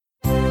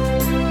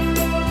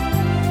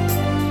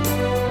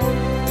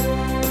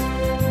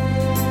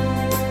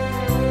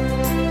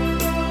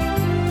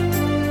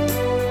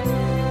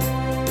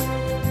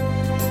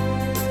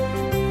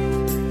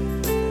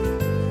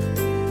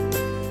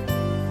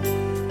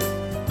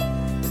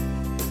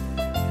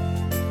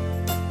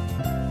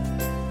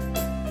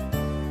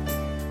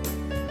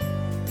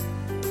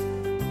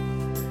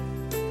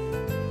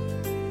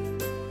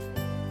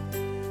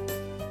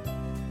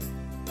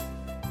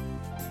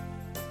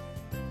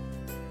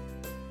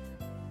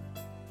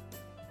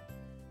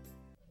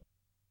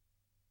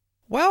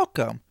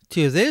Welcome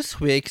to this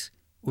week's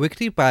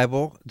weekly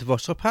Bible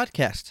devotional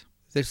podcast.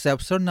 This is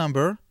episode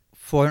number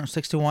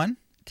 461.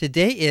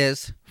 Today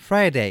is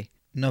Friday,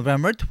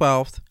 November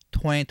 12th,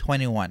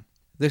 2021.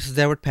 This is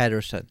Edward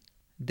Patterson.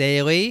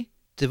 Daily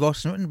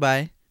devotional written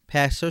by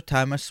Pastor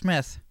Thomas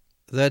Smith.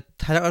 The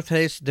title of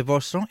today's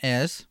devotional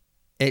is,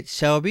 It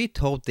Shall Be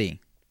Told Thee.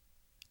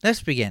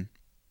 Let's begin.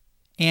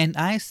 And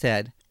I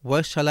said,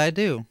 What shall I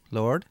do,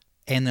 Lord?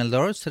 And the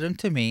Lord said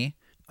unto me,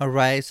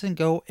 Arise and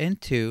go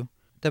into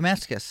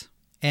Damascus,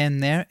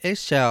 and there it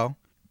shall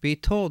be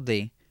told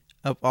thee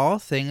of all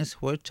things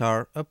which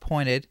are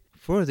appointed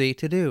for thee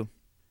to do.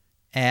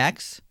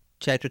 Acts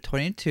chapter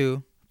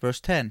 22,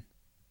 verse 10.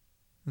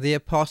 The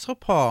Apostle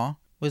Paul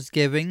was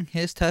giving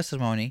his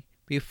testimony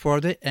before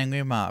the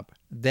angry mob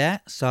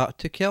that sought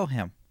to kill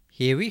him.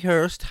 He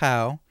rehearsed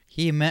how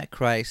he met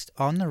Christ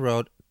on the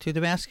road to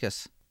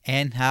Damascus,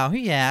 and how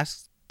he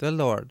asked the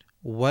Lord,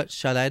 What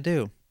shall I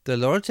do? The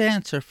Lord's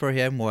answer for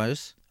him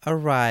was,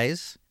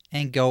 Arise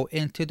and go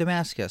into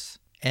Damascus,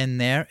 and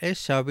there it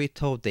shall be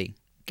told thee.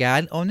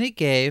 God only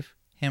gave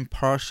him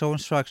partial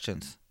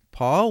instructions.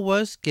 Paul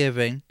was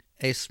given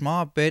a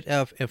small bit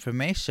of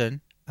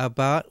information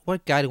about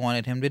what God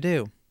wanted him to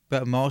do,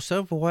 but most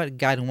of what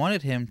God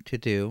wanted him to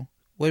do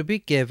would be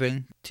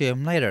given to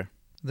him later.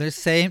 The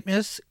same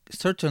is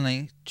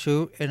certainly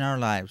true in our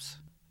lives.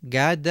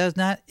 God does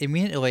not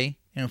immediately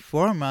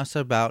inform us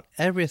about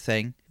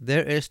everything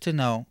there is to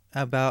know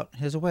about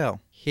His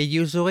will. He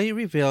usually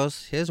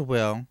reveals His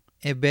will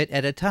a bit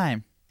at a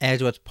time.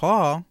 As with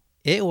Paul,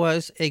 it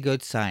was a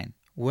good sign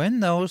when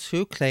those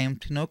who claim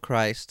to know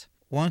Christ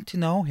want to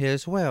know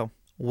His will.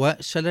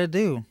 What shall I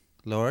do,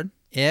 Lord?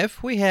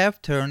 If we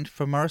have turned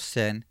from our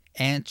sin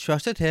and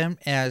trusted Him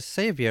as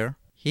Savior,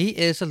 He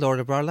is the Lord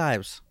of our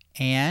lives,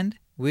 and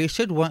we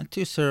should want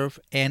to serve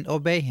and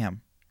obey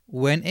Him.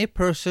 When a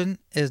person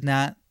is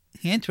not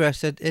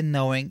interested in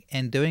knowing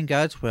and doing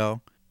God's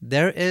will,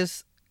 there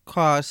is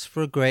cause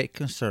for great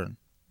concern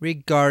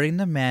regarding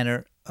the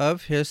manner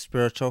of his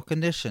spiritual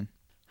condition.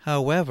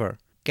 However,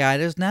 God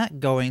is not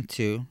going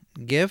to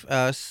give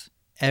us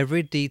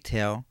every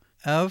detail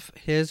of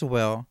His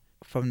will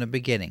from the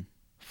beginning.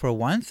 For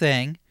one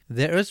thing,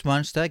 there is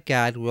much that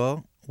God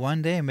will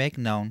one day make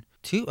known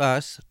to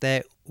us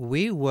that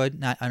we would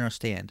not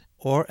understand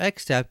or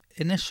accept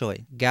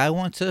initially. God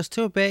wants us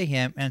to obey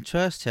Him and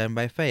trust Him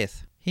by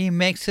faith. He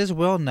makes His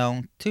will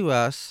known to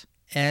us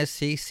as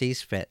He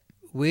sees fit.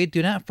 We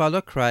do not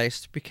follow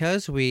Christ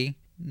because we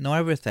know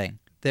everything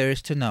there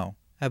is to know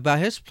about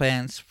His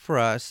plans for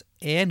us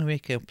and we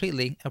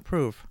completely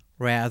approve.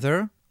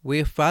 Rather,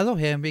 we follow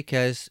Him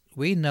because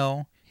we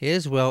know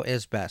His will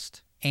is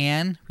best,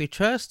 and we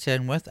trust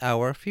Him with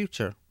our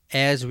future.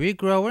 As we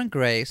grow in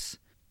grace,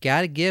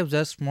 God gives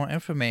us more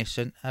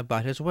information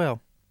about His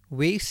will.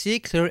 We see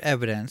clear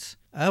evidence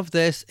of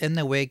this in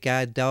the way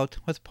God dealt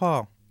with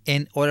Paul.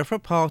 In order for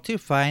Paul to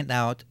find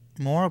out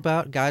more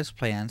about God's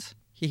plans,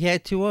 he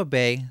had to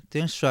obey the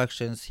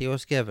instructions he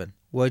was given,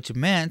 which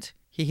meant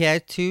he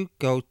had to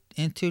go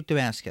into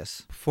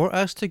Damascus. For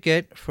us to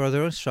get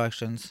further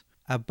instructions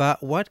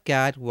about what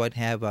God would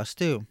have us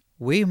do,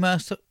 we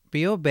must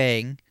be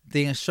obeying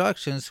the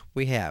instructions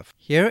we have.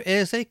 Here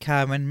is a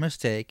common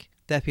mistake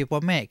that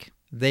people make.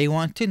 They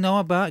want to know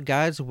about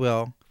God's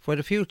will for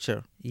the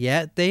future,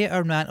 yet they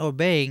are not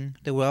obeying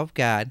the will of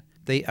God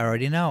they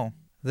already know.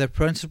 The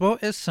principle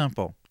is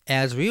simple.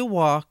 As we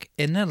walk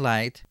in the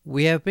light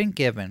we have been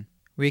given,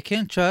 we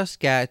can trust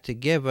God to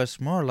give us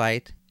more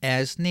light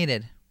as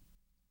needed.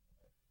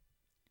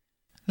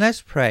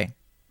 Let's pray.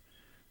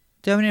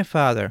 Dear Heavenly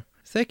Father,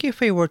 thank you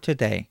for your word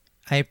today.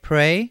 I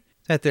pray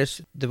that this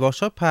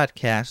devotional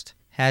podcast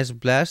has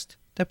blessed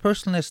the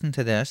person listening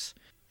to this,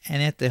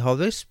 and that the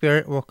Holy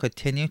Spirit will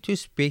continue to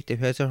speak to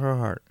his or her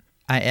heart.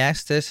 I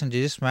ask this in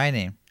Jesus' mighty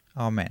name.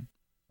 Amen.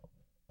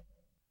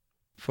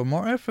 For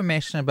more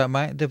information about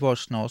my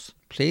devotionals,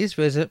 please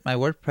visit my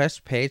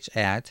WordPress page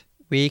at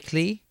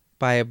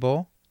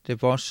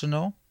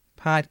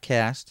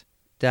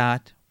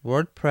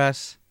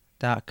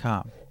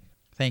weeklybibledevotionalpodcast.wordpress.com.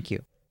 Thank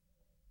you.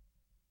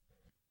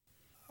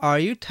 Are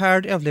you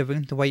tired of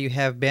living the way you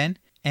have been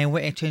and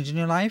want a change in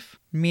your life?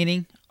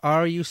 Meaning,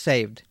 are you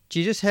saved?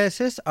 Jesus has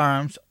His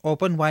arms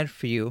open wide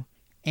for you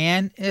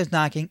and is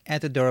knocking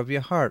at the door of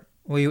your heart.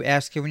 Will you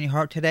ask Him in your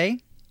heart today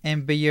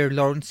and be your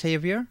Lord and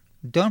Savior?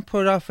 Don't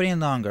put it off any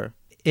longer.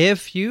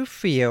 If you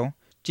feel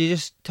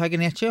Jesus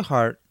tugging at your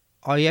heart,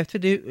 all you have to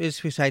do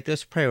is recite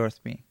this prayer with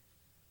me.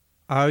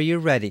 Are you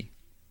ready?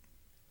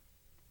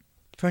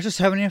 Precious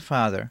Heavenly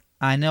Father,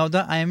 I know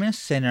that I am a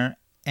sinner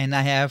and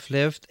I have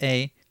lived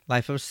a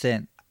life of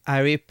sin. I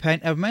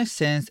repent of my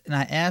sins and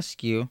I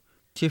ask you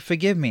to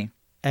forgive me.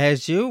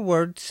 As your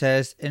word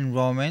says in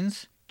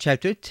Romans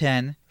chapter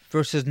 10,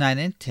 verses 9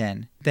 and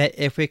 10, that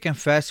if we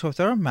confess with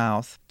our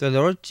mouth the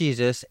Lord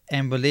Jesus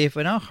and believe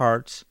in our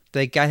hearts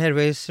that God had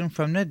raised Him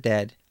from the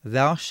dead,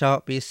 thou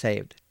shalt be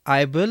saved.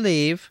 I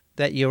believe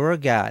that you are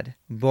God,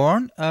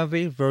 born of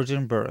a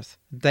virgin birth,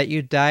 that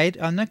you died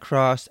on the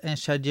cross and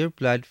shed your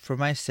blood for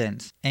my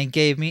sins, and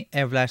gave me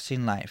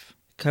everlasting life.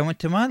 come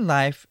into my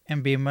life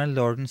and be my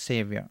Lord and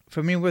Savior.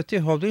 Fill me with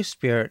your Holy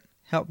Spirit.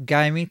 Help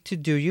guide me to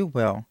do your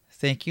will.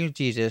 Thank you,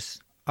 Jesus.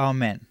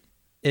 Amen.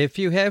 If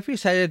you have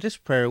recited this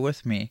prayer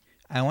with me,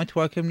 I want to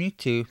welcome you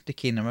to the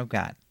Kingdom of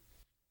God.